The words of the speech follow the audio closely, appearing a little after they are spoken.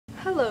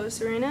Hello,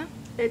 Serena.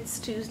 It's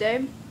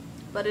Tuesday,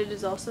 but it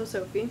is also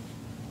Sophie.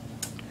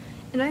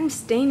 And I'm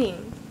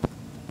staining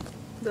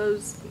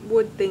those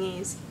wood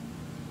thingies.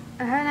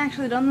 I hadn't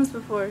actually done this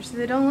before, so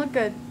they don't look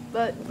good,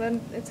 but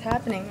it's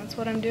happening. That's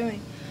what I'm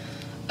doing.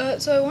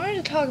 So I wanted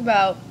to talk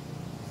about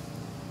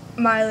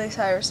Miley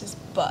Cyrus's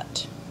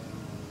butt.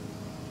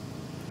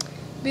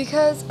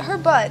 Because her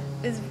butt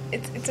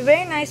it's a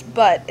very nice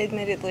butt,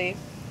 admittedly.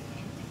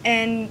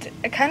 And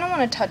I kind of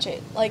want to touch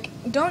it. Like,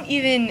 don't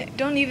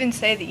even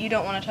say that you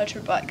don't want to touch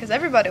her butt, because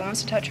everybody wants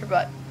to touch her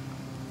butt.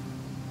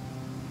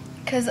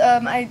 Because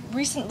I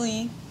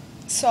recently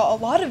saw a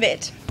lot of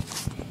it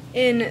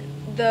in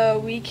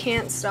the We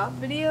Can't Stop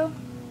video.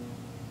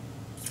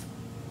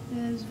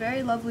 It was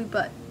very lovely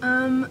butt.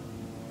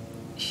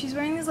 She's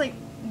wearing these like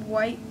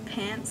white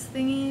pants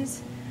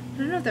thingies. I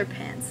don't know if they're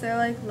pants. They're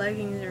like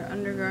leggings or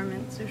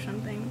undergarments or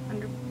something.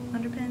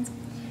 Underpants.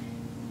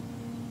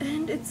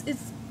 And it's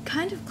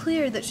kind of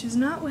clear that she's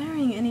not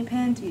wearing any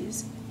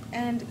panties,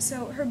 and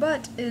so her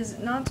butt is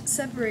not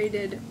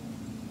separated,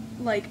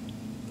 like,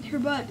 her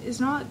butt is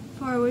not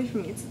far away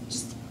from me,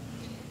 it's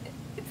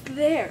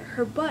there,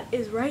 her butt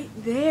is right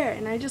there,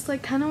 and I just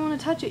like kind of want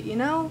to touch it, you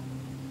know?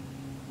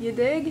 You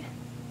dig?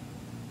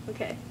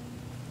 Okay.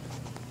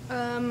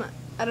 I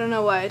don't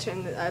know why I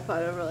turned the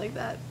iPod over like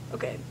that.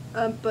 Okay,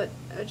 but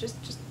I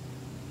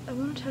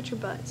want to touch her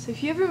butt, so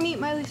if you ever meet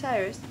Miley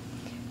Cyrus,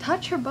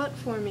 touch her butt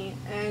for me,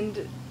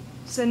 and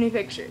send me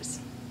pictures.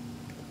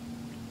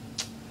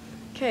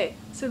 Okay,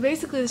 so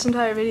basically this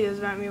entire video is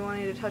about me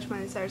wanting to touch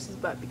Miley Cyrus's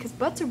butt, because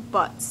butts are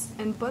butts,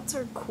 and butts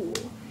are cool.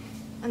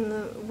 And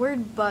the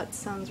word butt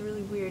sounds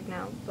really weird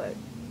now, but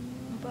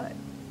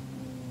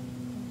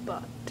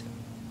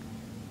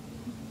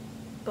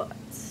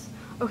butts.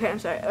 Okay, I'm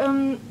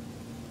sorry.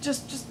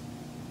 Just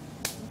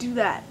do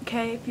that,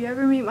 okay? If you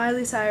ever meet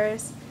Miley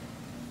Cyrus,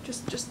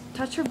 just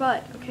touch her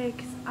butt, okay?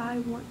 Because I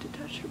want to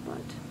touch her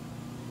butt.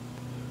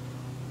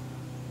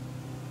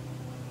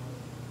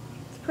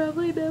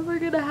 Probably never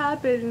gonna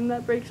happen, and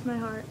that breaks my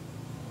heart.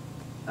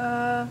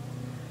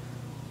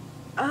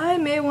 I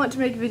may want to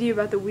make a video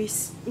about the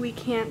We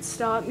Can't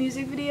Stop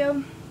music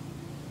video,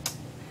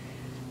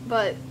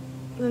 but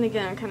then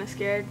again I'm kind of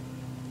scared.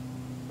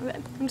 Okay,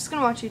 I'm just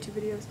gonna watch YouTube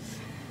videos.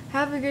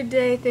 Have a good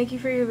day. Thank you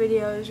for your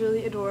video. It was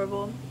really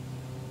adorable,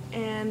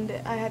 and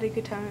I had a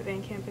good time at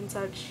band camp and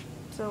such,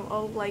 so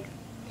I'll like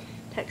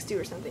text you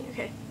or something.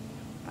 Okay,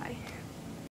 bye.